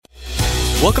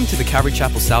Welcome to the Calvary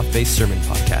Chapel South Bay Sermon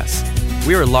Podcast.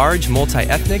 We are a large,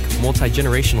 multi-ethnic,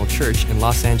 multi-generational church in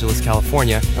Los Angeles,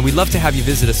 California, and we'd love to have you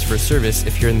visit us for a service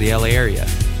if you're in the LA area.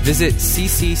 Visit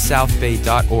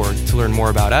ccsouthbay.org to learn more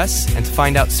about us and to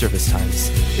find out service times.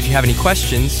 If you have any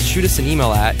questions, shoot us an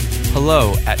email at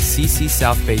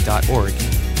hello@ccsouthbay.org.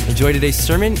 Enjoy today's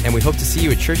sermon, and we hope to see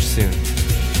you at church soon.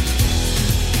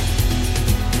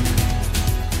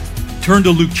 Turn to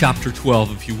Luke chapter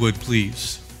 12, if you would,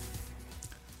 please.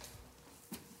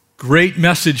 Great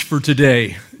message for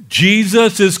today.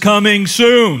 Jesus is coming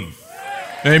soon.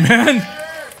 Amen?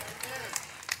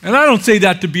 And I don't say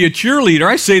that to be a cheerleader.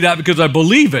 I say that because I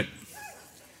believe it.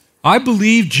 I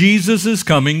believe Jesus is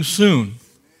coming soon.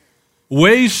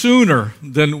 Way sooner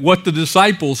than what the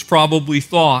disciples probably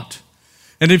thought.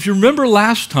 And if you remember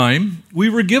last time, we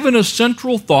were given a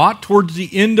central thought towards the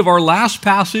end of our last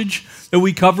passage that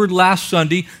we covered last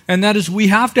Sunday, and that is we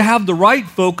have to have the right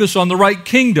focus on the right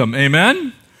kingdom.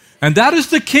 Amen? And that is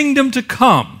the kingdom to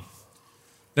come.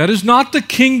 That is not the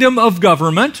kingdom of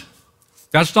government.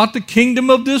 That's not the kingdom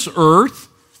of this earth.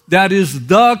 That is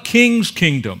the King's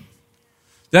kingdom.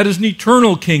 That is an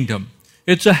eternal kingdom.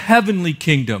 It's a heavenly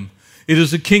kingdom. It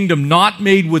is a kingdom not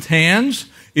made with hands.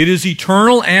 It is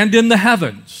eternal and in the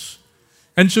heavens.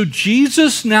 And so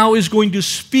Jesus now is going to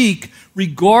speak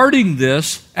regarding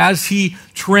this as he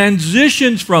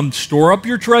transitions from store up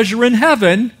your treasure in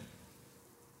heaven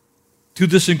to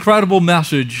this incredible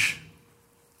message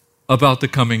about the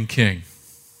coming King.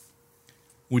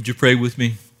 Would you pray with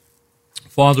me?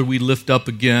 Father, we lift up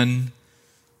again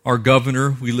our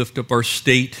governor. We lift up our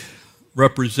state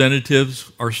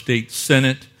representatives, our state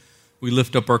senate. We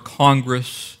lift up our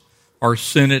Congress, our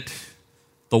Senate,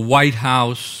 the White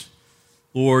House,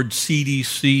 Lord,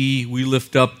 CDC. We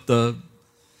lift up the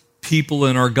people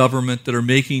in our government that are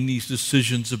making these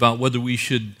decisions about whether we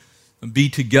should be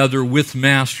together with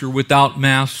masks or without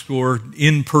masks or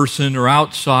in person or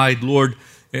outside. Lord,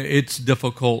 it's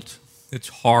difficult. It's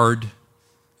hard.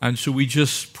 And so we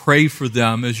just pray for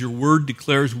them as your word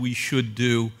declares we should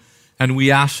do. And we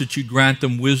ask that you grant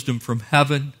them wisdom from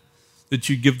heaven, that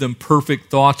you give them perfect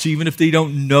thoughts. Even if they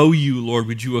don't know you, Lord,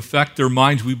 would you affect their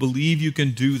minds? We believe you can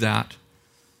do that.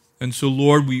 And so,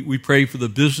 Lord, we pray for the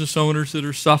business owners that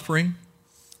are suffering.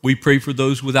 We pray for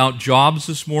those without jobs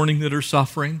this morning that are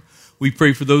suffering. We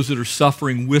pray for those that are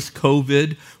suffering with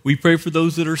COVID. We pray for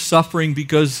those that are suffering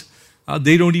because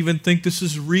they don't even think this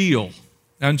is real.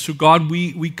 And so, God,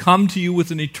 we come to you with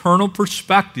an eternal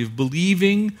perspective,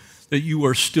 believing that you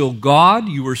are still God,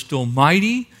 you are still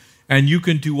mighty, and you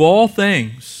can do all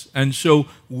things. And so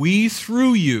we,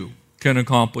 through you, can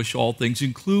accomplish all things,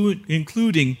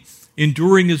 including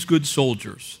enduring as good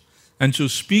soldiers. And so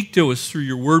speak to us through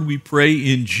your word, we pray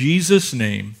in Jesus'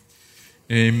 name.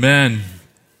 Amen.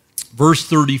 Verse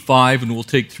 35, and we'll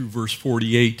take through verse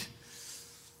 48.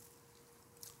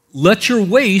 Let your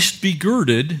waist be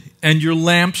girded and your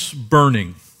lamps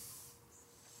burning.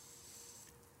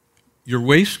 Your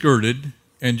waist girded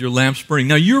and your lamps burning.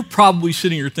 Now you're probably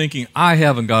sitting here thinking, I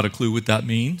haven't got a clue what that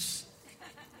means.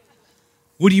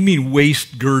 What do you mean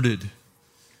waist girded?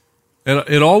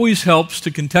 It always helps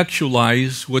to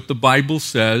contextualize what the Bible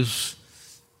says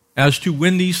as to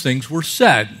when these things were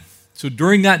said. So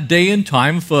during that day and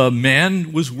time, if a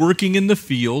man was working in the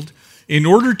field, in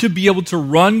order to be able to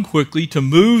run quickly, to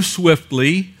move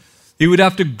swiftly, he would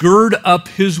have to gird up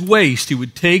his waist. He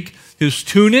would take his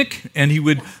tunic and he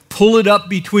would pull it up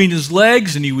between his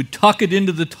legs and he would tuck it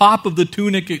into the top of the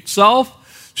tunic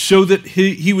itself so that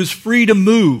he was free to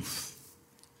move,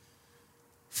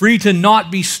 free to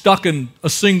not be stuck in a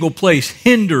single place,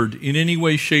 hindered in any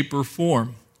way, shape, or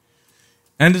form.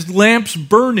 And his lamps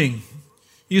burning.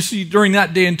 You see, during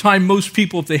that day and time, most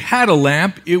people, if they had a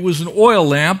lamp, it was an oil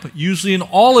lamp, usually an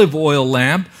olive oil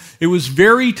lamp. It was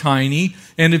very tiny,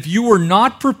 and if you were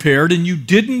not prepared and you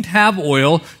didn't have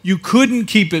oil, you couldn't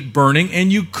keep it burning,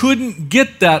 and you couldn't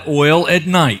get that oil at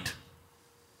night.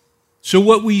 So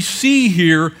what we see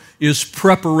here is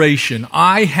preparation.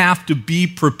 I have to be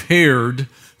prepared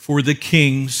for the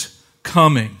King's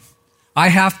coming. I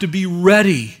have to be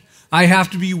ready. I have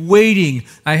to be waiting.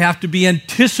 I have to be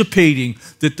anticipating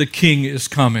that the King is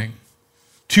coming.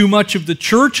 Too much of the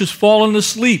church has fallen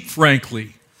asleep,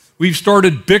 frankly. We've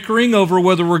started bickering over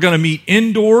whether we're going to meet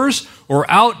indoors or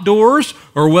outdoors,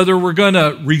 or whether we're going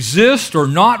to resist or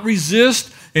not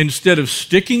resist, instead of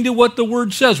sticking to what the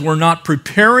Word says. We're not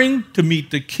preparing to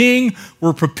meet the King.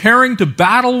 We're preparing to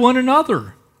battle one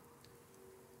another.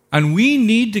 And we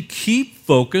need to keep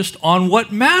focused on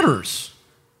what matters.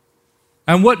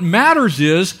 And what matters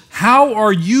is, how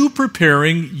are you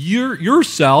preparing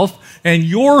yourself and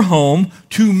your home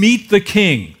to meet the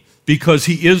King? because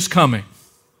he is coming.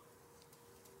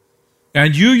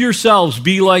 And you yourselves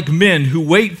be like men who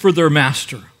wait for their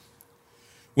master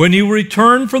when he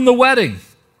return from the wedding,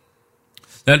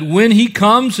 that when he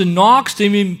comes and knocks, they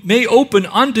may open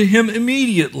unto him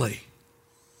immediately.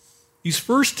 These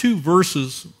first two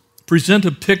verses present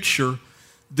a picture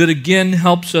that again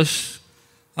helps us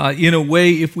in a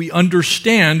way if we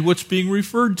understand what's being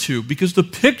referred to. Because the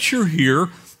picture here,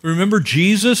 remember,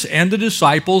 Jesus and the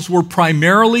disciples were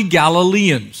primarily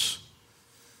Galileans.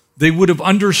 They would have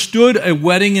understood a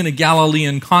wedding in a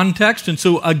Galilean context, and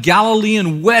so a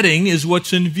Galilean wedding is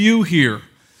what's in view here.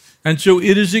 And so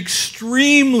it is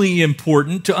extremely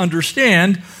important to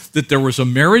understand that there was a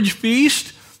marriage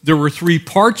feast, there were three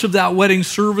parts of that wedding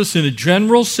service in a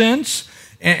general sense,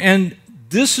 and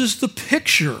this is the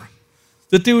picture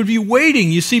that they would be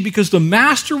waiting, you see, because the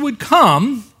master would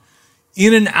come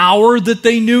in an hour that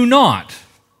they knew not.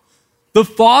 The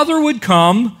father would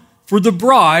come for the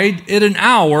bride at an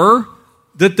hour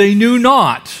that they knew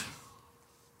not.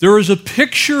 There is a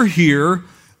picture here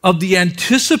of the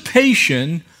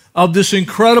anticipation of this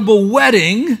incredible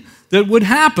wedding that would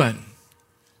happen.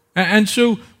 And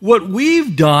so what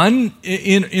we've done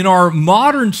in our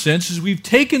modern sense is we've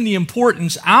taken the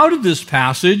importance out of this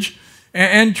passage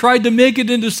and tried to make it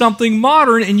into something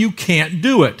modern, and you can't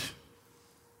do it.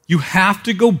 You have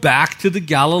to go back to the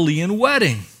Galilean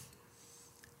wedding.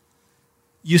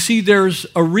 You see, there's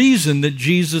a reason that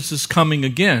Jesus is coming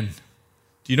again.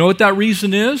 Do you know what that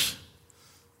reason is?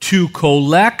 To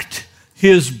collect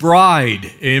his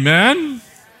bride. Amen?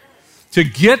 To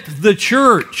get the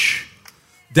church.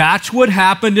 That's what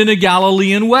happened in a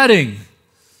Galilean wedding.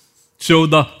 So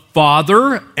the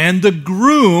father and the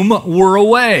groom were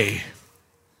away.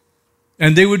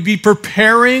 And they would be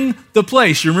preparing the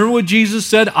place. You remember what Jesus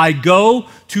said? I go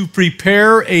to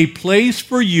prepare a place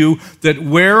for you, that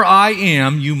where I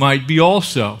am, you might be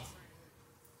also.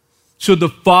 So the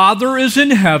Father is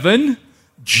in heaven,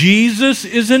 Jesus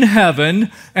is in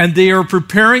heaven, and they are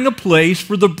preparing a place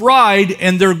for the bride,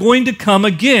 and they're going to come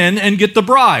again and get the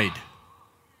bride.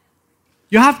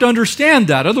 You have to understand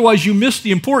that, otherwise you miss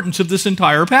the importance of this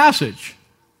entire passage.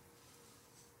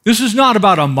 This is not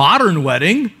about a modern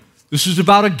wedding. This is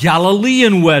about a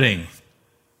Galilean wedding.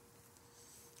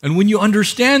 And when you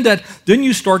understand that, then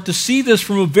you start to see this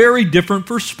from a very different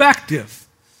perspective.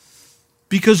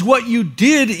 Because what you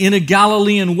did in a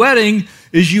Galilean wedding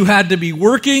is you had to be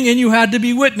working and you had to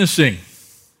be witnessing.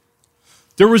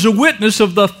 There was a witness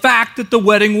of the fact that the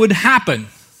wedding would happen.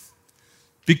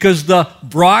 Because the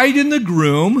bride and the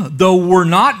groom, though were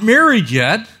not married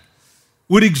yet,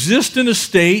 would exist in a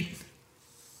state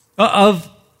of,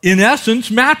 in essence,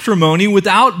 matrimony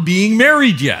without being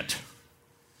married yet.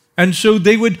 And so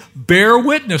they would bear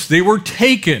witness. They were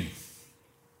taken.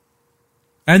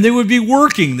 And they would be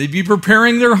working. They'd be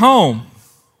preparing their home.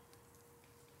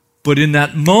 But in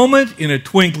that moment, in a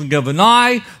twinkling of an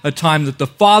eye, a time that the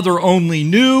father only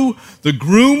knew, the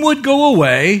groom would go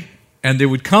away and they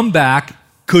would come back,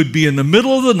 could be in the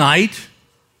middle of the night,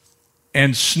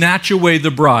 and snatch away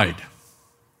the bride.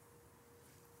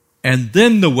 And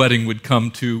then the wedding would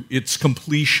come to its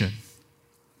completion.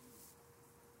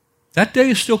 That day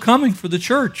is still coming for the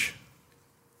church.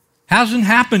 Hasn't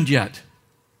happened yet.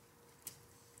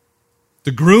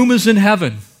 The groom is in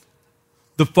heaven.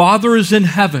 The Father is in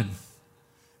heaven.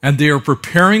 And they are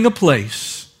preparing a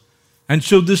place. And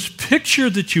so this picture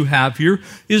that you have here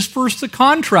is first the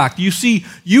contract. You see,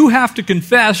 you have to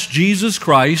confess Jesus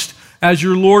Christ as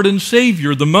your Lord and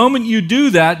Savior. The moment you do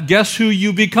that, guess who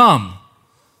you become?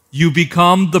 You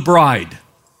become the bride.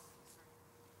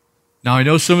 Now, I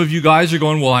know some of you guys are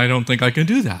going, well, I don't think I can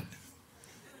do that.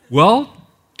 Well,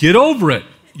 get over it.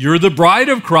 You're the bride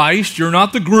of Christ. You're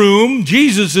not the groom.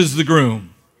 Jesus is the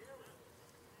groom.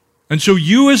 And so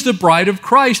you, as the bride of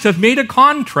Christ, have made a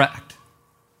contract.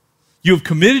 You have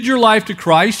committed your life to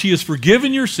Christ. He has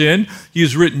forgiven your sin. He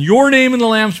has written your name in the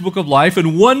Lamb's Book of Life,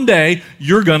 and one day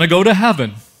you're going to go to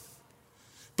heaven.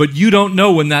 But you don't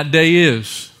know when that day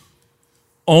is.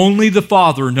 Only the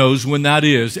Father knows when that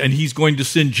is, and He's going to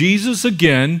send Jesus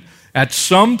again at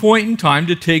some point in time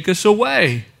to take us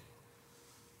away.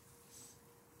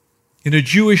 In a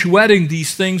Jewish wedding,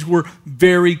 these things were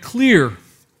very clear.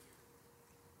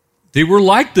 They were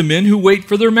like the men who wait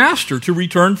for their master to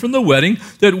return from the wedding,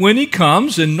 that when he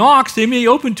comes and knocks, they may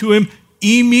open to him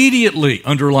immediately.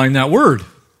 Underline that word.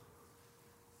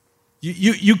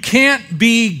 You can't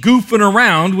be goofing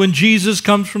around when Jesus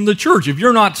comes from the church. If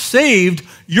you're not saved,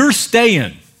 you're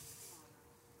staying.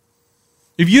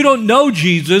 If you don't know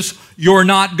Jesus, you're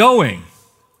not going.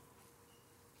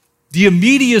 The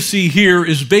immediacy here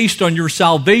is based on your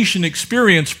salvation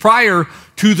experience prior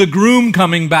to the groom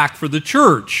coming back for the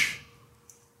church.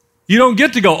 You don't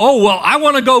get to go, oh, well, I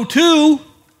want to go too.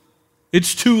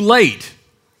 It's too late.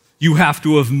 You have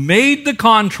to have made the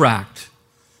contract,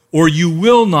 or you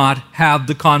will not have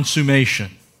the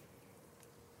consummation.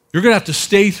 You're going to have to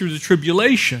stay through the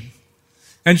tribulation.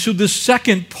 And so this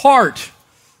second part,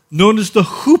 known as the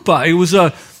chuppah, it was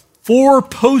a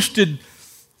four-posted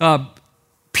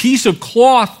piece of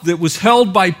cloth that was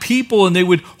held by people, and they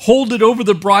would hold it over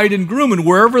the bride and groom, and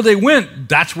wherever they went,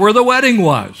 that's where the wedding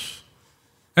was.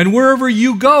 And wherever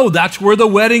you go, that's where the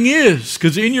wedding is,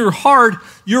 because in your heart,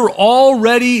 you're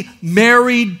already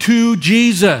married to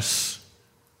Jesus.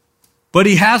 But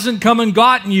he hasn't come and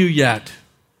gotten you yet.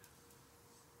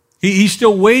 He's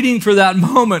still waiting for that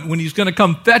moment when he's going to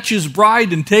come fetch his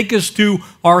bride and take us to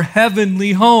our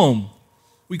heavenly home.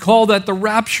 We call that the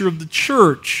rapture of the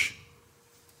church.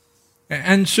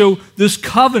 And so this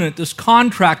covenant, this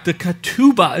contract, the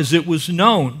ketubah as it was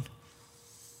known,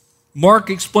 Mark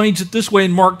explains it this way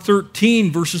in Mark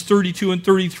 13, verses 32 and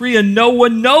 33, and no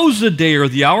one knows the day or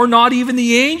the hour, not even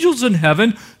the angels in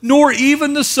heaven, nor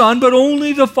even the Son, but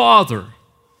only the Father.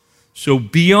 So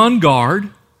be on guard,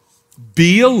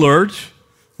 be alert,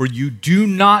 for you do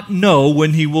not know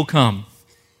when he will come.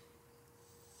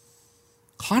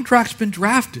 Contract's been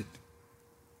drafted.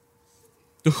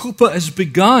 The chuppah has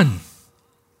begun.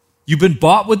 You've been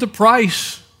bought with a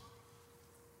price.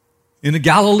 In a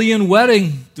Galilean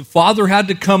wedding, the father had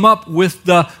to come up with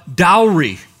the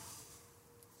dowry.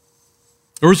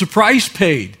 There was a price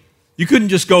paid. You couldn't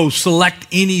just go select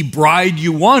any bride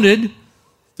you wanted.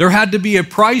 There had to be a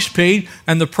price paid,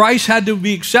 and the price had to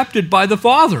be accepted by the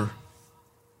father.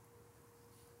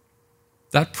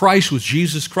 That price was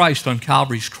Jesus Christ on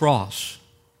Calvary's cross.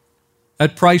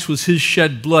 That price was his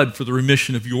shed blood for the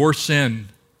remission of your sin.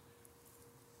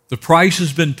 The price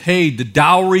has been paid. The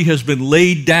dowry has been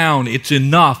laid down. It's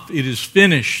enough. It is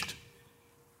finished.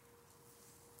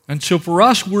 And so for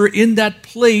us, we're in that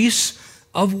place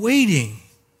of waiting.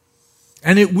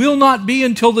 And it will not be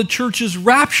until the church is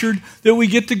raptured that we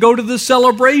get to go to the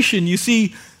celebration. You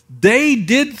see, they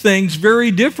did things very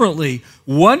differently.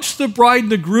 Once the bride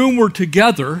and the groom were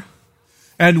together,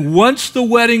 and once the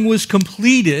wedding was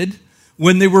completed,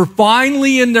 when they were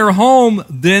finally in their home,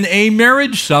 then a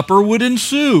marriage supper would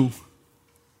ensue.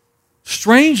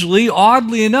 Strangely,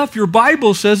 oddly enough, your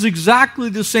Bible says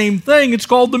exactly the same thing. It's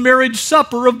called the marriage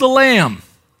supper of the Lamb.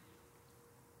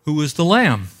 Who is the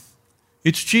Lamb?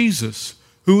 It's Jesus.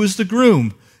 Who is the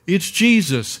groom? It's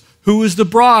Jesus. Who is the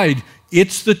bride?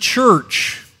 It's the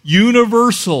church,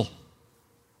 universal.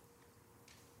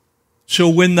 So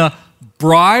when the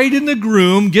bride and the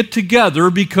groom get together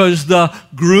because the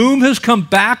groom has come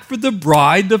back for the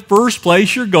bride, the first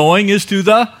place you're going is to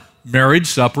the marriage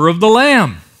supper of the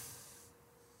Lamb.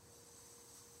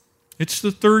 It's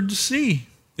the third to see.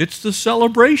 It's the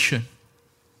celebration.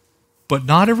 But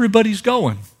not everybody's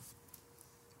going.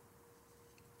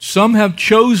 Some have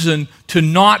chosen to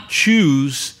not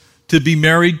choose to be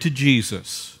married to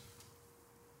Jesus.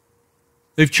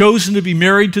 They've chosen to be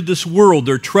married to this world.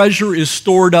 Their treasure is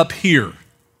stored up here.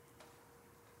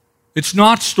 It's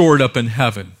not stored up in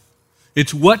heaven.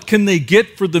 It's what can they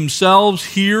get for themselves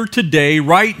here today,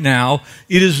 right now.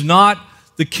 It is not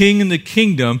the king and the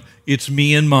kingdom. It's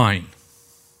me and mine.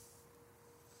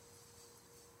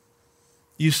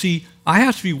 You see, I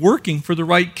have to be working for the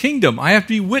right kingdom. I have to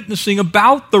be witnessing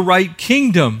about the right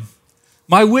kingdom.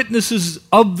 My witness is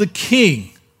of the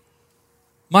king.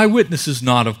 My witness is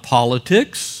not of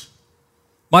politics.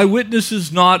 My witness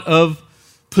is not of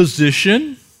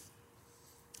position.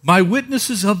 My witness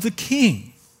is of the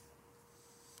king.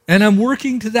 And I'm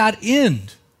working to that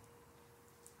end.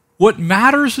 What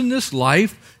matters in this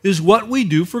life is what we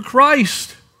do for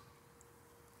Christ.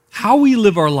 How we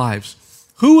live our lives.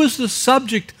 Who is the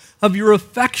subject of your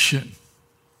affection?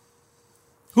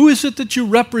 Who is it that you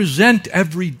represent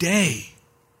every day?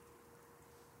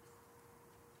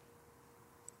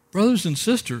 Brothers and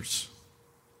sisters,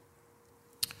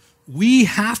 we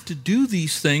have to do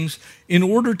these things in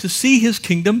order to see his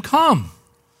kingdom come.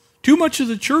 Too much of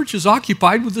the church is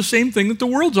occupied with the same thing that the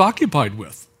world's occupied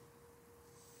with.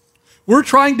 We're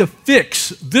trying to fix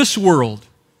this world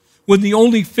when the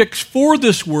only fix for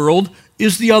this world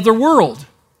is the other world.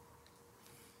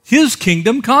 His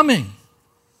kingdom coming.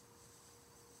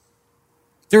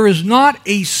 There is not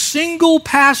a single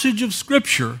passage of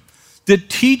Scripture that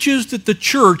teaches that the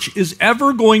church is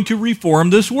ever going to reform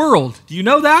this world. Do you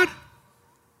know that?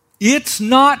 It's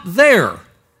not there.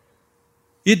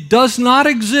 It does not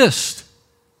exist.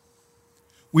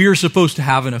 We are supposed to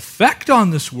have an effect on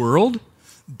this world,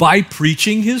 by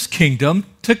preaching his kingdom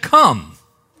to come.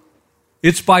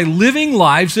 It's by living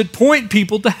lives that point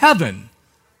people to heaven.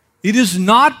 It is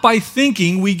not by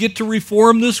thinking we get to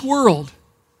reform this world.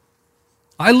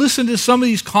 I listened to some of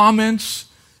these comments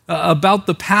about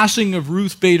the passing of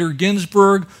Ruth Bader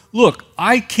Ginsburg. Look,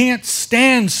 I can't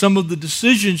stand some of the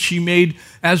decisions she made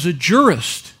as a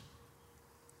jurist.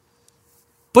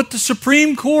 But the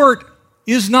Supreme Court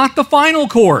is not the final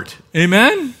court.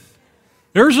 Amen?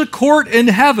 There's a court in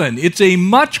heaven. It's a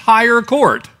much higher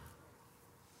court.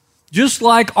 Just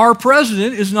like our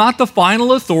president is not the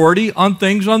final authority on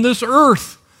things on this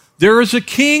earth. There is a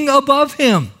king above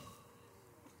him.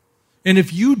 And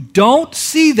if you don't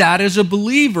see that as a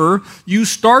believer, you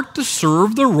start to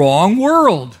serve the wrong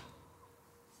world.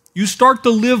 You start to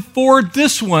live for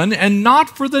this one and not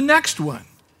for the next one.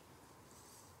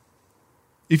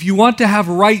 If you want to have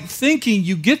right thinking,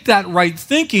 you get that right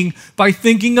thinking by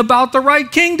thinking about the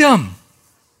right kingdom.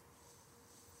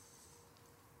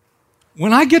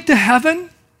 When I get to heaven,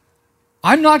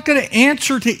 I'm not going to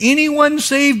answer to anyone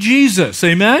save Jesus.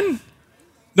 Amen?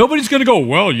 Nobody's going to go,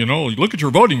 well, look at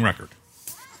your voting record.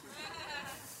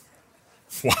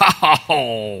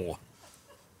 Wow.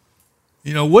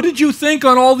 What did you think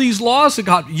on all these laws that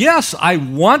got? Yes, I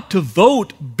want to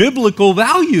vote biblical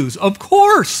values, of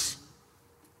course.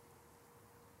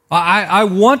 I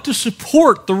want to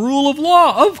support the rule of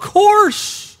law, of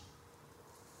course.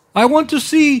 I want to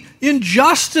see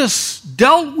injustice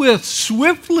dealt with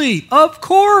swiftly, of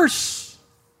course.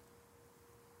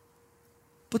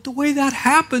 But the way that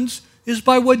happens is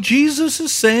by what Jesus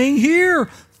is saying here.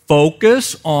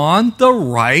 Focus on the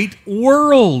right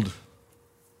world,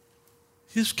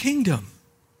 his kingdom.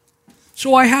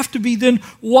 So I have to be then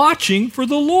watching for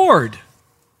the Lord.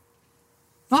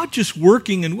 Not just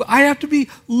working, and I have to be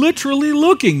literally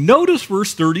looking. Notice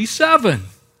verse 37.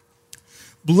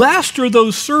 Blessed are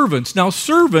those servants. Now,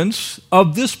 servants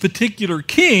of this particular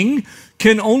king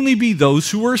can only be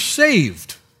those who are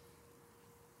saved.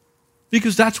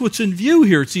 Because that's what's in view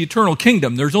here. It's the eternal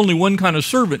kingdom. There's only one kind of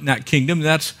servant in that kingdom, and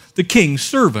that's the king's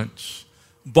servants,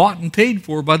 bought and paid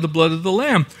for by the blood of the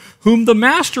Lamb, whom the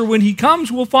master, when he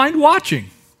comes, will find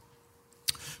watching.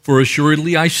 For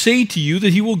assuredly I say to you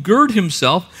that he will gird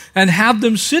himself and have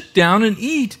them sit down and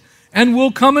eat, and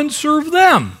will come and serve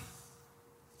them.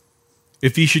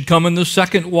 If he should come in the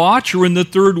second watch or in the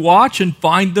third watch and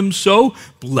find them so,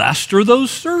 blessed are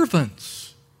those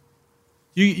servants.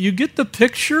 You get the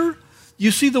picture?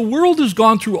 You see, the world has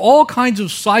gone through all kinds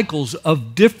of cycles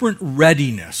of different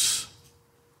readiness,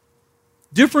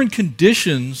 different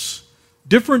conditions,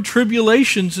 different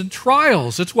tribulations and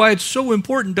trials. That's why it's so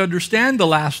important to understand the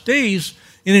last days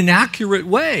in an accurate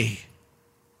way.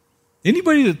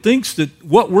 Anybody that thinks that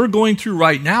what we're going through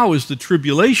right now is the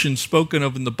tribulation spoken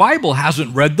of in the Bible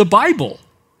hasn't read the Bible.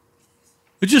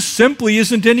 It just simply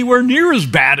isn't anywhere near as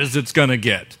bad as it's going to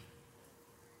get.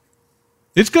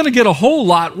 It's going to get a whole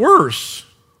lot worse.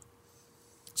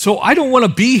 So I don't want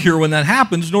to be here when that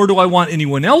happens, nor do I want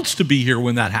anyone else to be here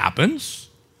when that happens.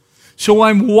 So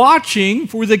I'm watching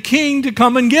for the king to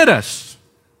come and get us.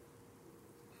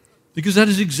 Because that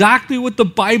is exactly what the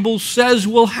Bible says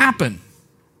will happen.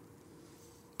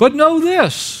 But know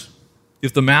this,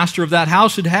 if the master of that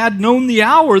house had known the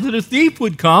hour that a thief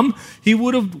would come, he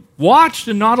would have watched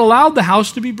and not allowed the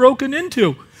house to be broken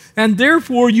into. And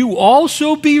therefore you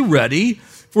also be ready,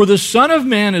 for the Son of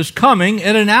Man is coming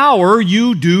at an hour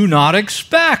you do not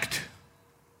expect.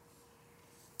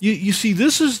 You see,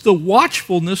 this is the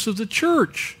watchfulness of the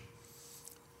church.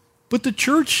 But the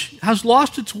church has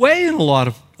lost its way in a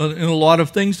lot of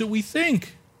things that we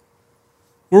think.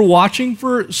 We're watching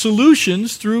for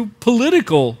solutions through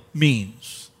political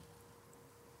means.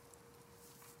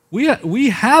 We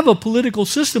have a political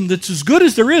system that's as good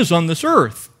as there is on this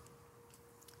earth.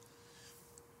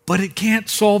 But it can't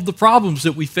solve the problems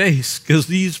that we face, because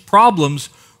these problems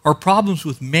are problems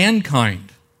with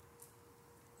mankind,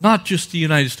 not just the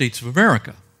United States of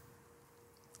America.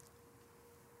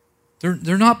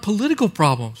 They're not political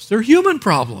problems. They're human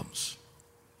problems.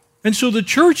 And so the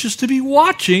church is to be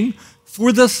watching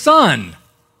for the Son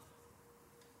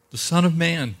of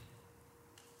Man.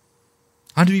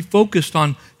 I'm to be focused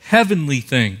on heavenly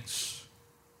things.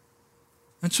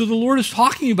 And so the Lord is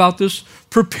talking about this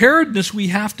preparedness we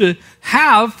have to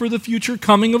have for the future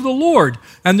coming of the Lord.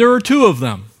 And there are two of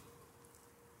them.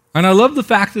 And I love the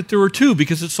fact that there are two,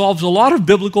 because it solves a lot of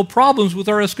biblical problems with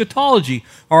our eschatology,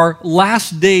 our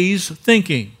last days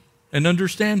thinking and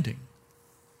understanding.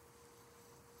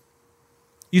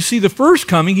 You see, the first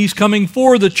coming, he's coming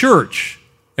for the church.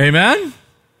 Amen?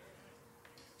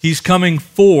 He's coming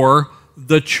for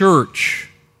the church.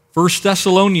 1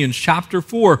 Thessalonians chapter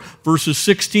 4, verses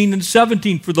 16 and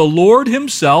 17. For the Lord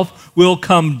himself will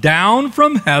come down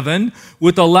from heaven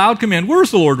with a loud command.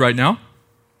 Where's the Lord right now?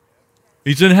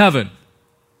 He's in heaven.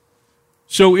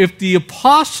 So if the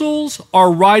apostles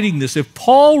are writing this, if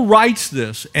Paul writes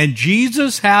this, and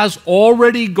Jesus has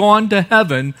already gone to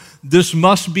heaven, this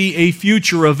must be a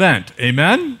future event.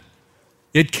 Amen?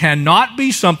 It cannot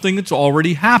be something that's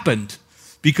already happened,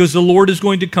 because the Lord is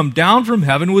going to come down from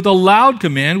heaven with a loud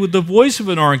command, with the voice of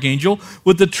an archangel,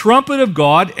 with the trumpet of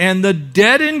God, and the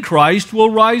dead in Christ will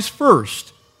rise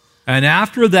first. And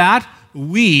after that,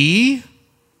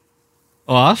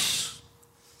 us,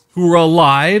 who are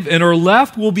alive and are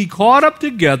left will be caught up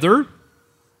together,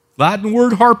 Latin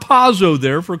word harpazo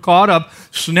there for caught up,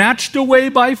 snatched away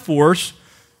by force,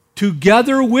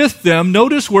 together with them.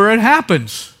 Notice where it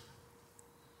happens.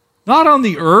 Not on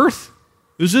the earth.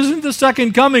 This isn't the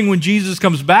second coming when Jesus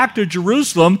comes back to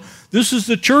Jerusalem. This is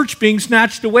the church being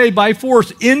snatched away by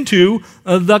force into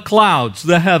the clouds,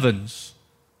 the heavens,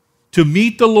 to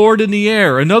meet the Lord in the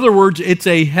air. In other words, it's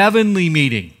a heavenly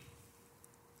meeting.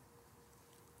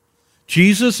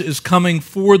 Jesus is coming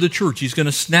for the church. He's going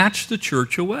to snatch the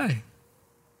church away.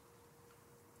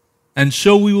 And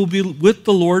so we will be with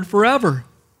the Lord forever.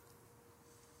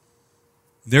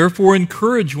 Therefore,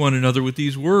 encourage one another with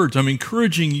these words. I'm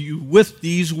encouraging you with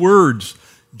these words.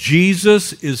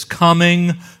 Jesus is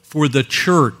coming for the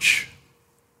church.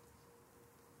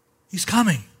 He's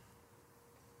coming.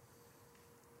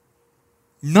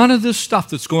 None of this stuff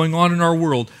that's going on in our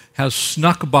world has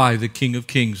snuck by the King of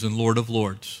Kings and Lord of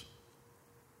Lords.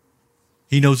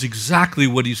 He knows exactly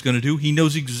what he's going to do. He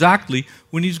knows exactly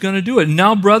when he's going to do it. And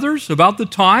now, brothers, about the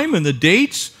time and the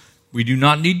dates, we do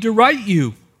not need to write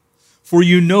you. For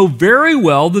you know very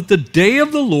well that the day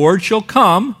of the Lord shall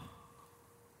come.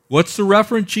 What's the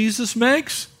reference Jesus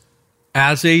makes?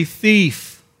 As a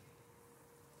thief.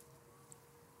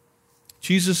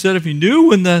 Jesus said if he knew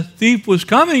when the thief was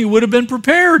coming, he would have been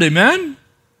prepared. Amen?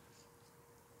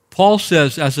 Paul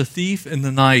says, as a thief in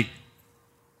the night.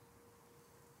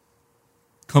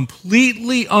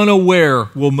 Completely unaware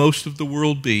will most of the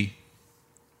world be.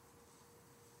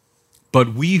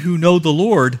 But we who know the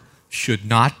Lord should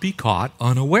not be caught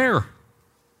unaware.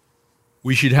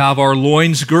 We should have our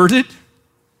loins girded.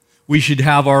 We should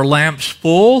have our lamps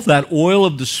full, that oil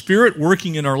of the Spirit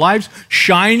working in our lives,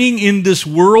 shining in this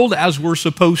world as we're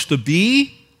supposed to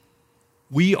be.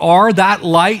 We are that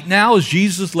light now. As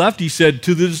Jesus left, he said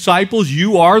to the disciples,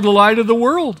 you are the light of the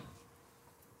world.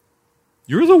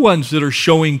 You're the ones that are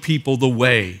showing people the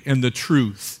way and the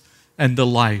truth and the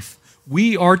life.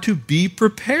 We are to be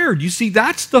prepared. You see,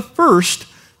 that's the first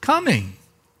coming.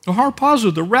 The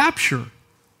harpazo, the rapture.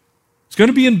 It's going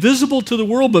to be invisible to the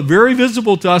world, but very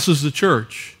visible to us as the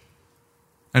church.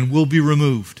 And will be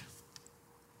removed.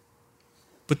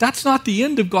 But that's not the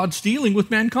end of God's dealing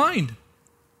with mankind.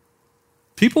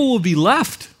 People will be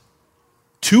left.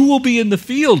 2 will be in the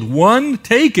field, 1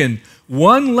 taken,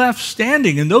 1 left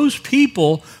standing, and those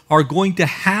people are going to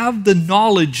have the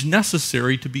knowledge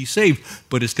necessary to be saved,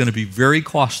 but it's going to be very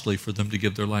costly for them to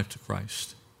give their life to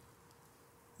Christ.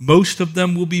 Most of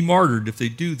them will be martyred if they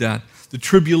do that. The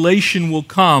tribulation will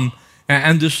come,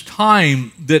 and this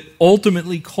time that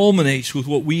ultimately culminates with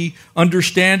what we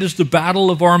understand as the Battle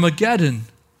of Armageddon.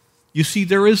 You see,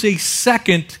 there is a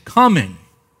second coming.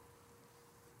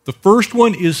 The first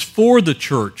one is for the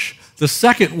church. The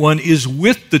second one is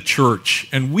with the church,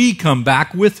 and we come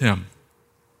back with him.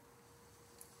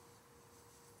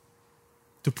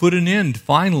 To put an end,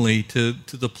 finally, to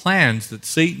the plans that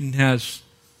Satan has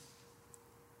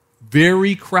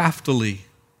very craftily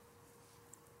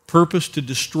purposed to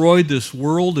destroy this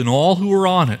world and all who are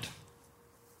on it.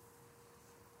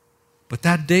 But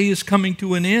that day is coming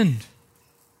to an end.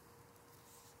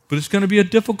 But it's going to be a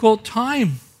difficult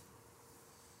time.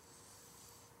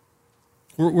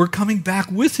 We're coming back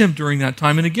with him during that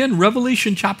time. And again,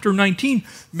 Revelation chapter 19,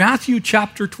 Matthew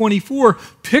chapter 24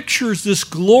 pictures this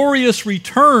glorious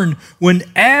return when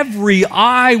every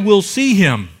eye will see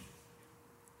him.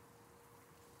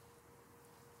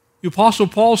 The Apostle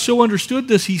Paul so understood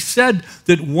this, he said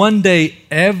that one day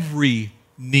every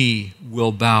knee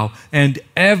will bow and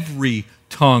every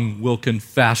tongue will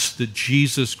confess that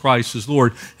Jesus Christ is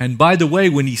Lord. And by the way,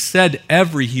 when he said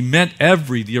every, he meant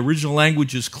every. The original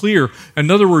language is clear.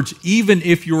 In other words, even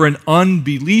if you're an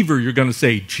unbeliever, you're going to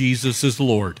say, Jesus is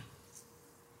Lord.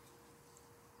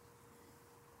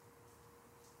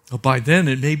 Well, by then,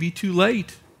 it may be too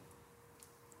late.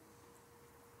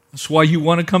 That's why you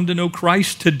want to come to know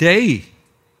Christ today.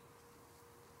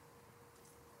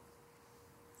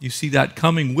 You see, that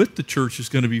coming with the church is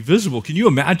going to be visible. Can you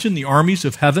imagine the armies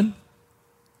of heaven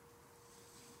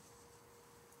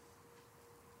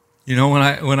You know,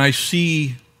 when I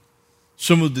see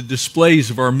some of the displays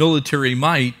of our military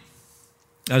might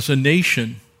as a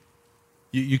nation,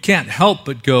 you can't help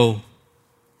but go,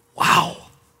 wow.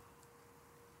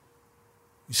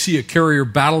 You see a carrier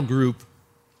battle group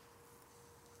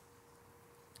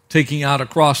taking out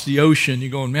across the ocean,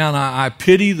 you're going, man, I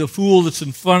pity the fool that's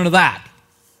in front of that.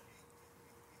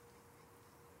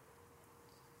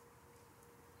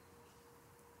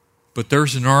 But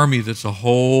there's an army that's a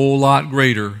whole lot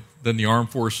greater than the armed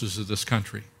forces of this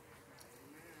country.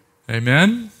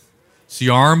 Amen? It's the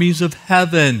armies of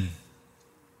heaven.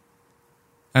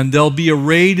 And they'll be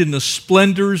arrayed in the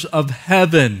splendors of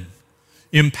heaven,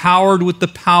 empowered with the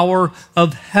power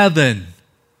of heaven.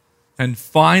 And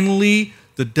finally,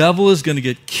 the devil is going to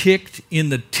get kicked in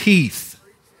the teeth.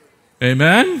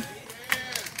 Amen?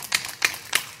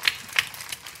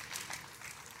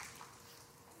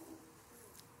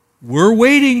 We're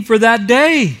waiting for that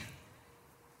day.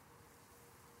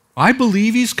 I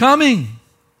believe he's coming.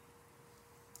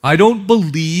 I don't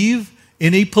believe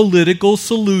in a political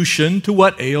solution to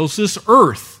what ails this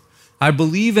earth. I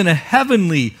believe in a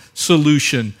heavenly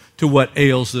solution to what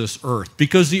ails this earth,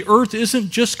 because the earth isn't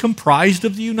just comprised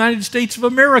of the United States of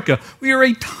America. We are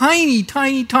a tiny,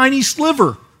 tiny, tiny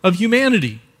sliver of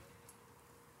humanity.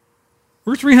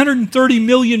 We're 330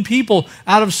 million people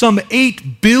out of some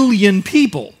 8 billion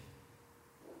people.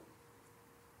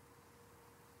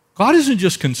 God isn't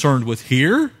just concerned with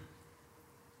here.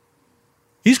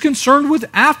 He's concerned with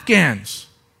Afghans.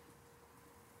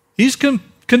 He's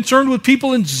concerned with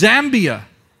people in Zambia.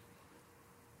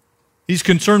 He's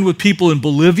concerned with people in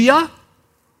Bolivia,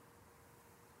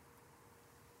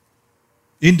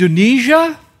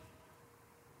 Indonesia.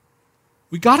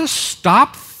 We got to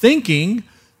stop thinking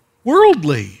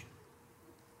worldly.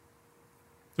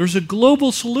 There's a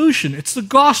global solution. It's the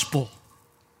gospel.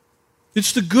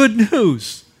 It's the good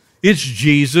news. It's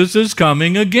Jesus is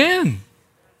coming again.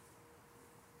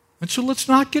 And so let's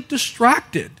not get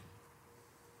distracted.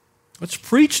 Let's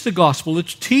preach the gospel.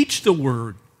 Let's teach the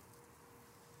word.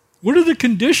 What are the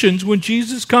conditions when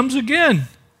Jesus comes again?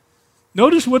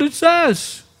 Notice what it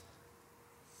says.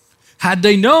 Had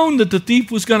they known that the thief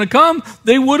was going to come,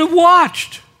 they would have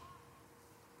watched.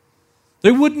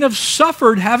 They wouldn't have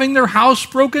suffered having their house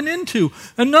broken into.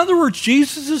 In other words,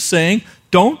 Jesus is saying,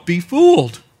 don't be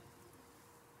fooled.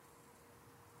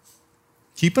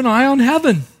 Keep an eye on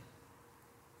heaven.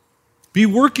 Be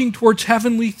working towards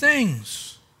heavenly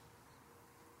things.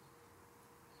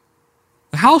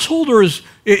 The householder is,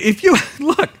 if you,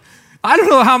 look, I don't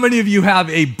know how many of you have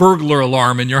a burglar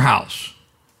alarm in your house.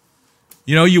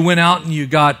 You know, you went out and you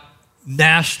got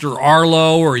Nest or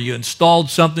Arlo, or you installed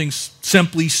something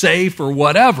Simply Safe or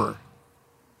whatever.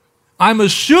 I'm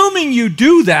assuming you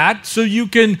do that so you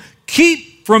can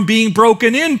keep from being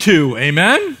broken into.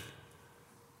 Amen?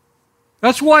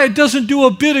 That's why it doesn't do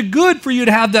a bit of good for you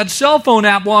to have that cell phone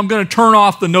app, well, I'm going to turn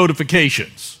off the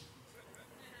notifications.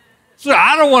 So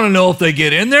I don't want to know if they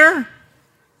get in there.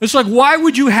 It's like, why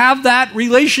would you have that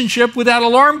relationship with that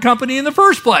alarm company in the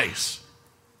first place?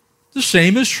 The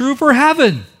same is true for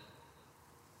heaven.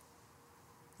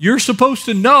 You're supposed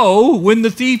to know when the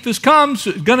thief is going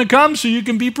to come so you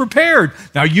can be prepared.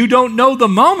 Now, you don't know the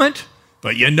moment,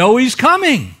 but you know he's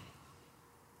coming.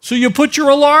 So you put your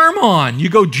alarm on. You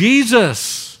go,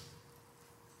 Jesus,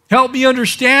 help me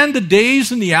understand the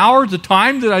days and the hours, the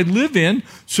time that I live in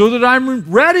so that I'm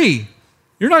ready.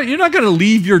 You're not going to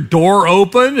leave your door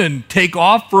open and take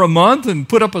off for a month and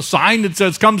put up a sign that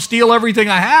says, come steal everything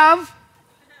I have.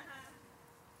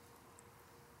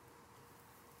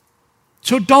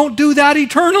 So don't do that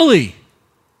eternally.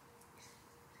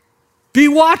 Be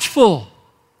watchful.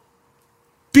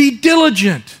 Be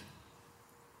diligent.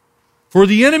 For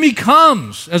the enemy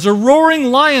comes as a roaring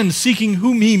lion seeking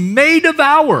whom he may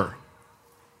devour.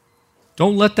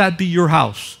 Don't let that be your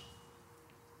house.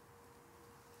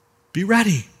 Be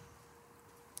ready.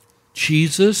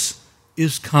 Jesus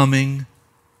is coming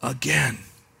again.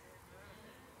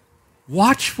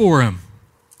 Watch for him.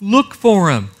 Look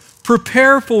for him.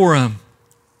 Prepare for him.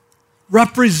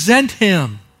 Represent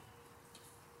him.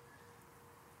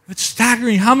 It's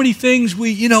staggering how many things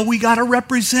we got to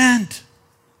represent.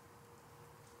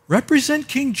 Represent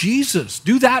King Jesus.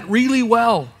 Do that really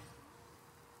well.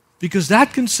 Because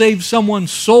that can save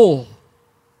someone's soul.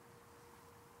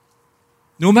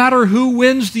 No matter who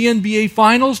wins the NBA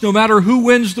Finals, no matter who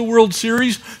wins the World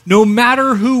Series, no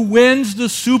matter who wins the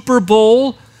Super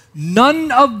Bowl,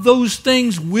 none of those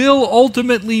things will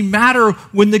ultimately matter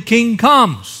when the King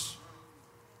comes.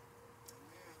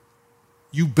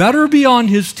 You better be on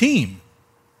his team.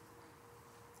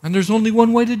 And there's only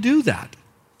one way to do that.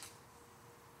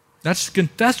 That's to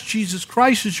confess Jesus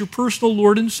Christ as your personal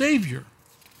Lord and Savior.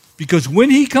 Because when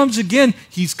He comes again,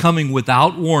 He's coming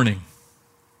without warning.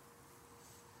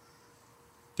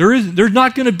 There's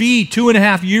not going to be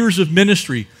 2.5 years of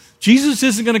ministry. Jesus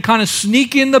isn't going to kind of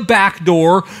sneak in the back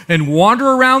door and wander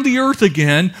around the earth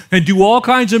again and do all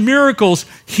kinds of miracles.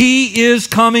 He is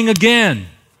coming again.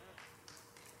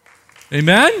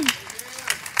 Amen?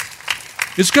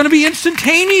 It's going to be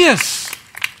instantaneous.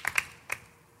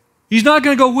 He's not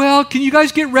going to go, well, can you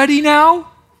guys get ready now?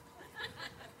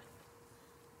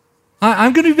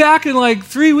 I'm going to be back in like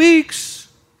 3 weeks.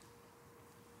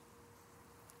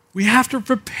 We have to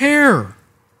prepare.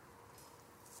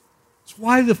 That's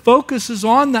why the focus is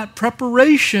on that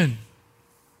preparation.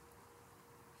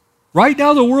 Right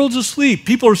now the world's asleep.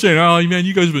 People are saying, oh man,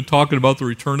 you guys have been talking about the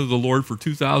return of the Lord for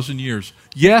 2,000 years.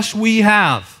 Yes, we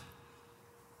have.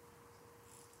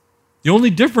 The only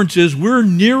difference is we're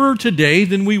nearer today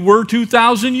than we were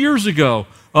 2,000 years ago.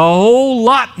 A whole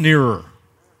lot nearer.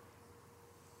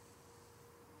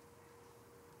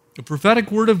 The prophetic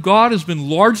word of God has been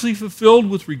largely fulfilled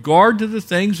with regard to the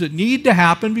things that need to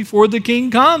happen before the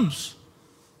King comes.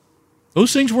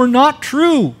 Those things were not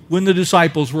true when the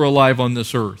disciples were alive on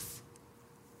this earth.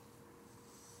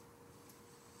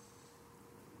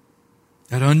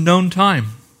 At unknown time.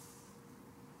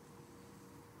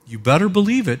 You better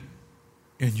believe it,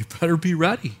 and you better be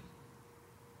ready.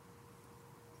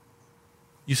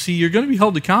 You see, you're going to be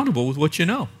held accountable with what you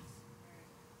know.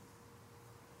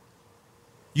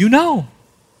 You know.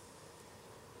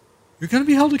 You're going to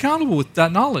be held accountable with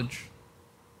that knowledge.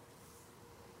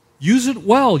 Use it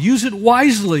well. Use it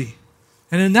wisely.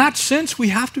 And in that sense, we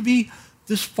have to be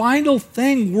this final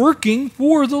thing working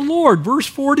for the Lord. Verse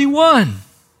 41.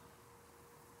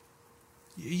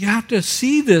 You have to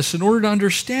see this in order to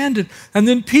understand it. And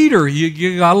then Peter,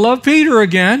 you got to love Peter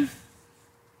again.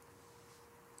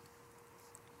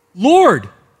 Lord,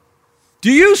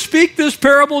 do you speak this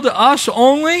parable to us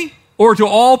only or to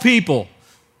all people?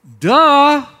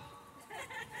 Duh.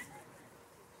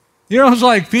 You know, it's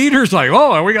like Peter's like,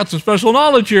 oh, we got some special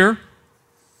knowledge here.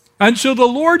 And so the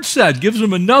Lord said, gives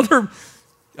him another,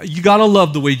 you got to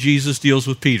love the way Jesus deals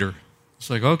with Peter. It's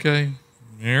like, okay,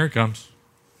 here it comes.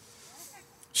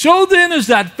 So then is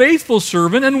that faithful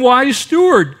servant and wise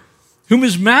steward, whom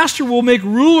his master will make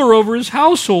ruler over his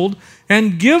household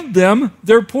and give them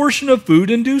their portion of food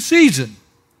in due season.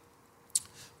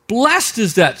 Blessed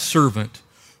is that servant,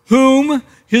 whom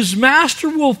his master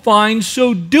will find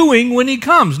so doing when he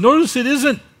comes. Notice it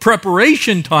isn't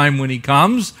preparation time when he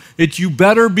comes. It's you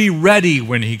better be ready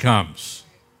when he comes.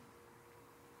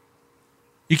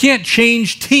 You can't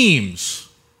change teams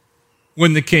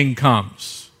when the King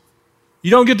comes. You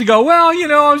don't get to go, well, you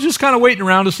know, I was just kind of waiting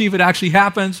around to see if it actually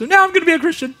happens, so now I'm going to be a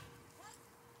Christian.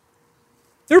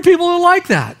 There are people who like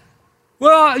that.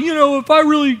 Well, you know, if I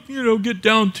really, get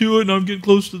down to it and I'm getting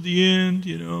close to the end,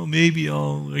 maybe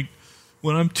I'll,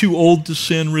 when I'm too old to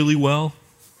sin really well.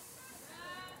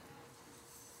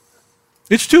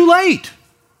 It's too late.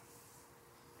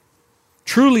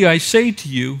 Truly, I say to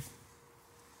you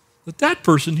that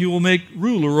person he will make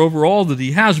ruler over all that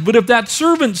he has. But if that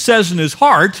servant says in his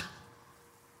heart,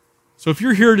 so if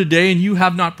you're here today and you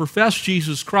have not professed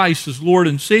Jesus Christ as Lord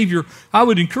and Savior, I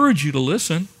would encourage you to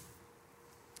listen.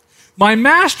 My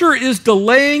master is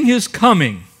delaying his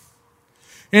coming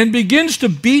and begins to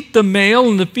beat the male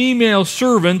and the female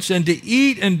servants and to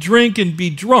eat and drink and be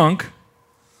drunk.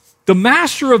 The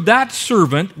master of that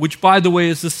servant, which by the way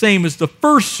is the same as the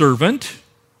first servant,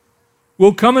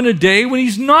 will come in a day when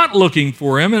he's not looking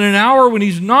for him, and an hour when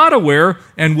he's not aware,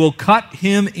 and will cut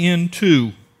him in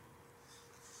two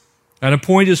and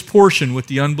appoint his portion with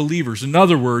the unbelievers. In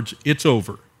other words, it's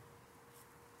over.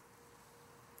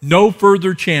 No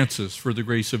further chances for the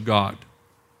grace of God.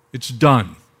 It's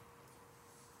done.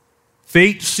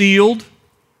 Fate sealed.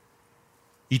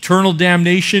 Eternal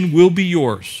damnation will be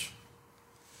yours.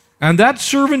 And that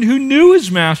servant who knew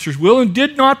his master's will and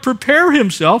did not prepare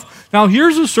himself, now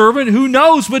here's a servant who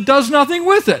knows but does nothing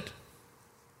with it.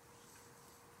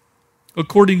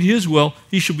 According to his will,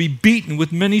 he shall be beaten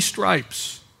with many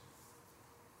stripes.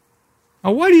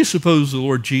 Now, why do you suppose the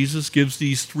Lord Jesus gives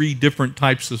these three different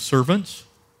types of servants?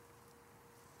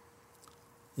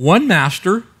 One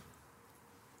master,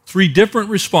 three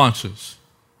different responses.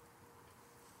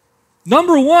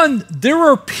 Number one, there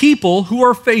are people who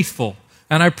are faithful.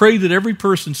 And I pray that every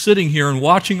person sitting here and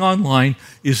watching online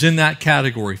is in that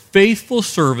category. Faithful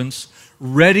servants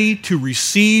ready to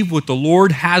receive what the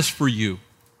Lord has for you.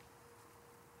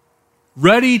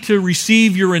 Ready to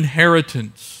receive your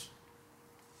inheritance.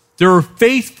 There are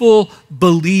faithful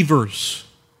believers.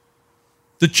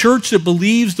 The church that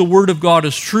believes the Word of God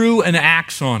is true and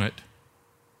acts on it.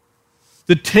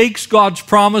 That takes God's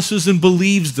promises and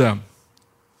believes them.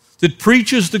 That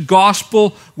preaches the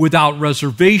gospel without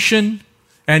reservation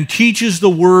and teaches the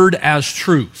Word as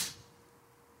truth.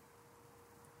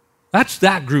 That's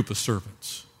that group of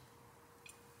servants.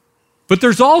 But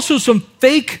there's also some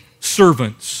fake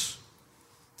servants.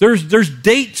 There's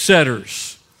date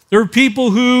setters. There are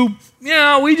people who,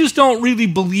 we just don't really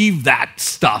believe that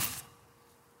stuff.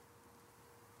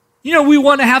 We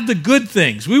want to have the good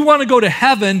things. We want to go to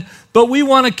heaven, but we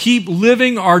want to keep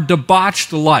living our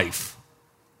debauched life.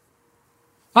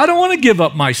 I don't want to give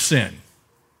up my sin.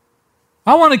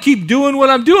 I want to keep doing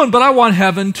what I'm doing, but I want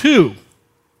heaven too.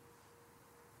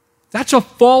 That's a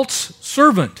false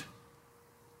servant.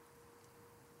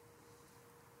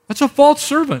 That's a false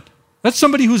servant. That's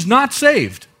somebody who's not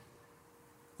saved.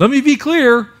 Let me be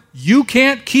clear, you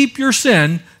can't keep your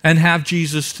sin and have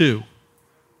Jesus too.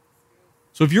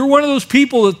 So if you're one of those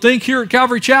people that think here at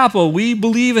Calvary Chapel, we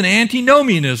believe in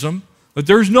antinomianism, that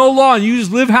there's no law and you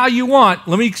just live how you want,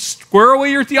 let me square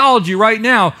away your theology right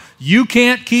now. You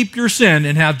can't keep your sin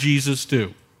and have Jesus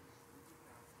too.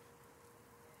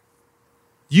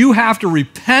 You have to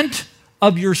repent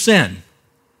of your sin.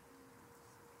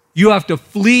 You have to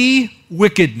flee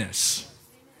wickedness.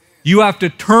 You have to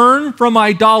turn from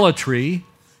idolatry.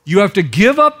 You have to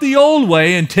give up the old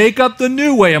way and take up the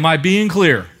new way. Am I being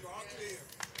clear?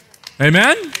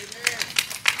 Amen?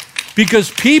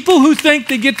 Because people who think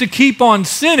they get to keep on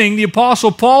sinning, the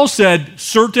Apostle Paul said,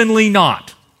 certainly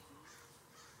not.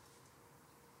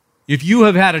 If you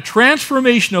have had a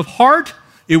transformation of heart,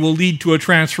 it will lead to a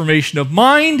transformation of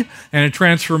mind, and a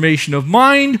transformation of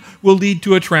mind will lead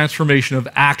to a transformation of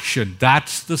action.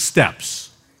 That's the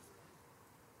steps.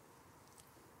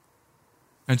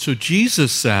 And so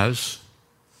Jesus says,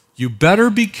 you better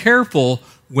be careful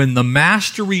when the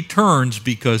master returns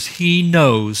because he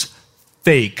knows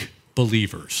fake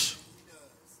believers.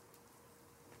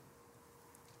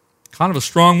 Kind of a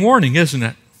strong warning, isn't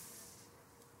it?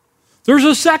 There's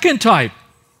a second type.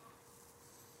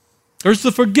 There's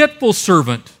the forgetful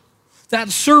servant. That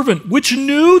servant which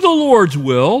knew the Lord's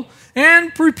will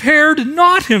and prepared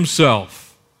not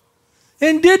himself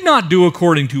and did not do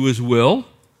according to his will.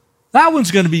 That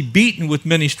one's going to be beaten with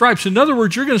many stripes. In other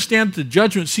words, you're going to stand at the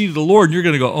judgment seat of the Lord and you're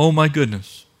going to go, oh my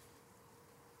goodness.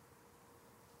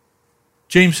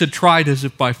 James said, tried as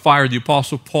if by fire. The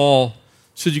Apostle Paul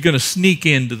said, you're going to sneak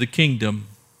into the kingdom.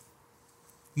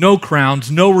 No crowns,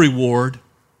 no reward.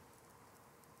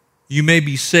 You may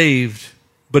be saved,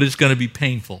 but it's going to be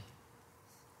painful.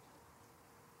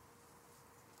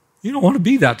 You don't want to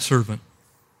be that servant.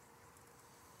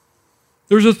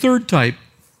 There's a third type.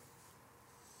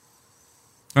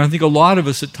 And I think a lot of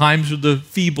us at times are the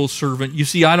feeble servant. You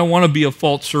see, I don't want to be a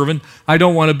false servant. I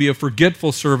don't want to be a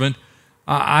forgetful servant.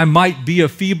 I might be a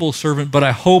feeble servant, but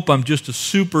I hope I'm just a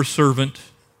super servant.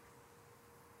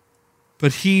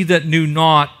 But he that knew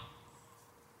not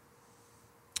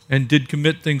and did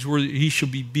commit things where he shall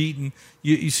be beaten.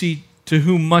 You see, to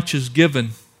whom much is given,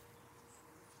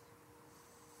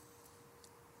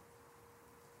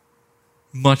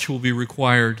 much will be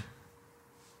required.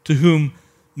 To whom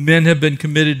men have been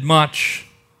committed much,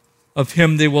 of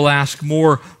him they will ask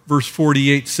more. Verse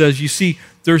 48 says, you see,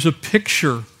 there's a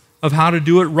picture of how to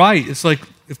do it right. It's like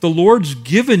if the Lord's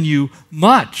given you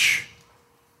much,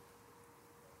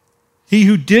 he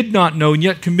who did not know and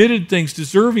yet committed things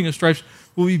deserving of stripes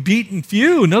will be beaten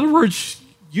few. In other words,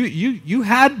 you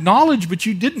had knowledge, but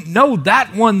you didn't know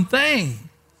that one thing.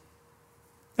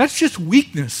 That's just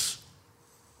weakness.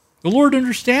 The Lord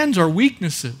understands our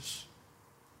weaknesses,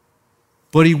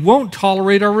 but he won't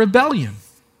tolerate our rebellion.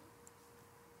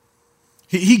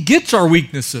 He gets our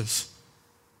weaknesses,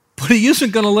 but he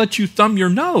isn't going to let you thumb your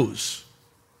nose.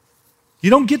 You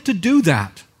don't get to do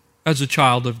that as a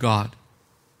child of God.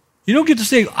 You don't get to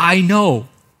say, I know.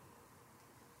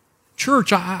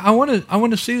 Church, I want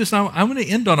to say this. I want to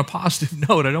end on a positive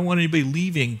note. I don't want anybody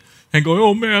leaving and going,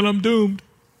 oh man, I'm doomed.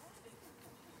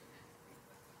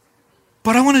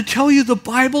 But I want to tell you the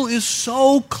Bible is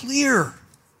so clear.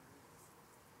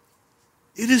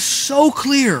 It is so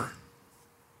clear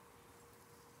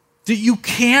that you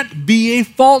can't be a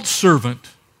false servant.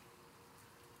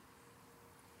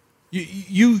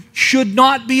 You should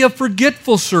not be a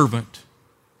forgetful servant.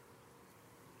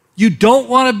 You don't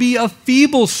want to be a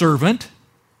feeble servant.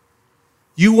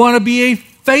 You want to be a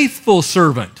faithful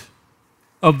servant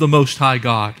of the Most High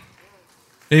God.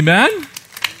 Amen?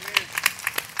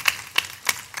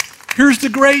 Here's the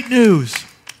great news.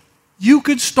 You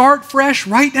could start fresh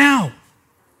right now.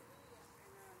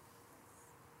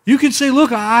 You can say,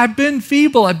 look, I've been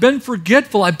feeble, I've been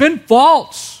forgetful, I've been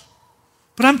false,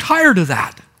 but I'm tired of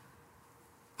that.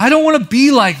 I don't want to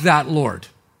be like that, Lord.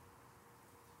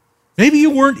 Maybe you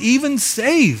weren't even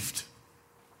saved,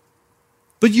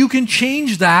 but you can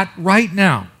change that right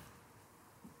now.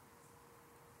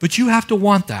 But you have to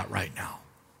want that right now.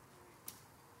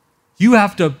 You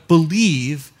have to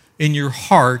believe in your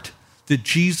heart that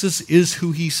Jesus is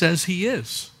who he says he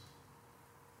is.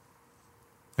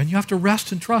 And you have to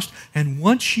rest and trust. And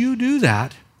once you do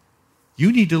that,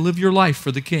 you need to live your life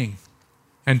for the King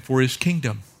and for his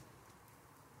kingdom.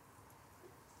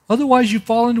 Otherwise, you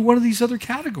fall into one of these other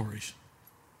categories.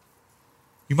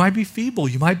 You might be feeble.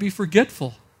 You might be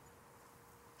forgetful.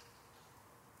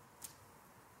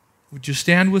 Would you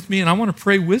stand with me? And I want to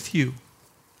pray with you.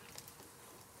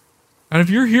 And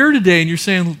if you're here today and you're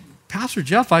saying, Pastor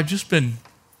Jeff, I've just been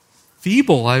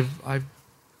feeble. I've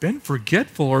been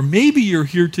forgetful. Or maybe you're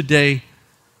here today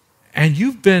and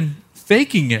you've been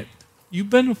faking it. You've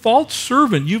been a false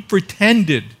servant. You've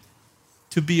pretended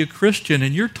to be a Christian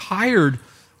and you're tired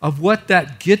of what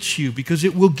that gets you, because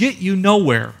it will get you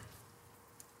nowhere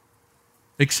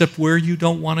except where you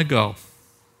don't want to go.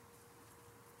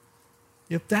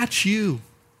 If that's you,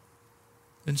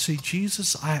 then say,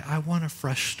 Jesus, I want a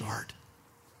fresh start.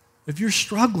 If you're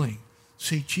struggling,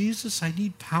 say, Jesus, I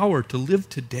need power to live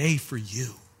today for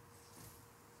you.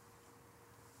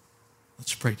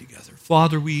 Let's pray together.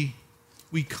 Father, we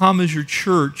come as your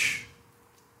church,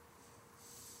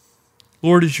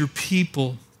 Lord, as your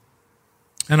people.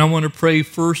 And I want to pray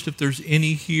first, if there's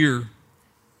any here,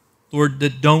 Lord,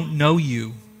 that don't know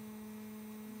you.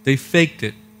 They faked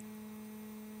it.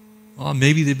 Well,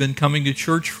 maybe they've been coming to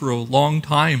church for a long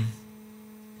time,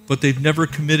 but they've never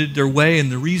committed their way.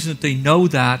 And the reason that they know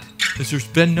that is there's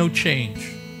been no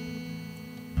change.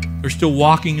 They're still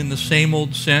walking in the same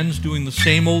old sins, doing the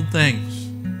same old things.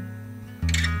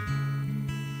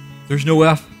 There's no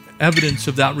evidence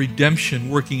of that redemption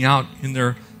working out in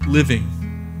their living.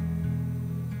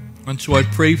 And so I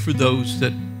pray for those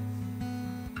that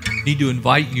need to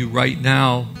invite you right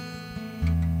now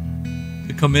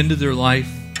to come into their life,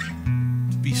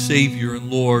 to be Savior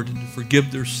and Lord, and to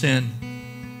forgive their sin,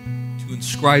 to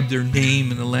inscribe their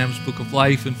name in the Lamb's Book of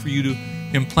Life, and for you to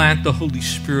implant the Holy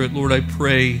Spirit. Lord, I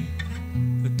pray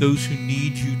that those who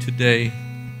need you today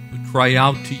would cry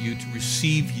out to you to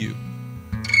receive you.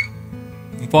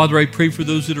 And Father, I pray for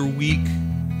those that are weak,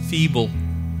 feeble,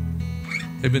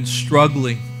 they've been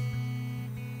struggling.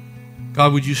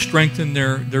 God, would you strengthen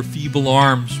their feeble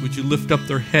arms? Would you lift up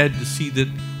their head to see that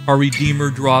our Redeemer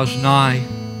draws nigh?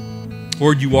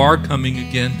 Lord, you are coming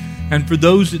again. And for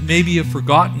those that maybe have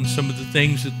forgotten some of the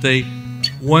things that they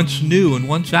once knew and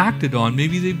once acted on,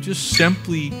 maybe they've just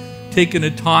simply taken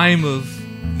a time of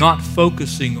not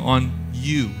focusing on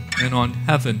you and on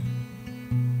heaven.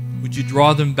 Would you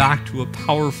draw them back to a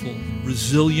powerful,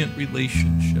 resilient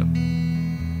relationship?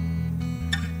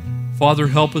 Father,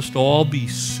 help us to all be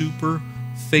super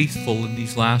faithful in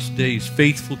these last days.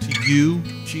 Faithful to you,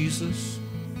 Jesus.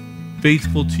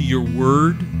 Faithful to your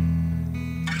word.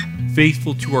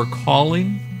 Faithful to our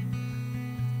calling.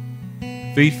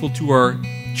 Faithful to our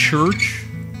church.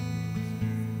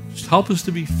 Just help us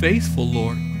to be faithful,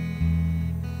 Lord.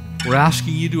 We're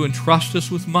asking you to entrust us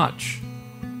with much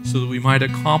so that we might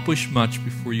accomplish much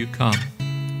before you come.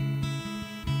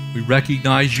 We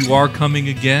recognize you are coming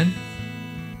again.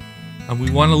 And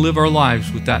we want to live our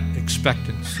lives with that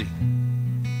expectancy.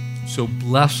 So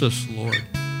bless us, Lord.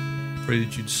 Pray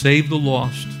that you'd save the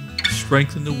lost,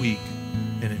 strengthen the weak,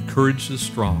 and encourage the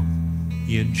strong.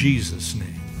 In Jesus'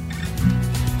 name.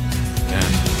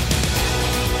 Amen.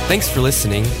 Thanks for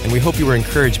listening, and we hope you were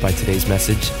encouraged by today's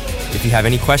message. If you have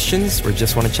any questions or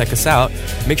just want to check us out,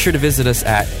 make sure to visit us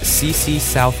at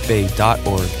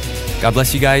ccsouthbay.org. God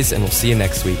bless you guys, and we'll see you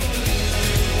next week.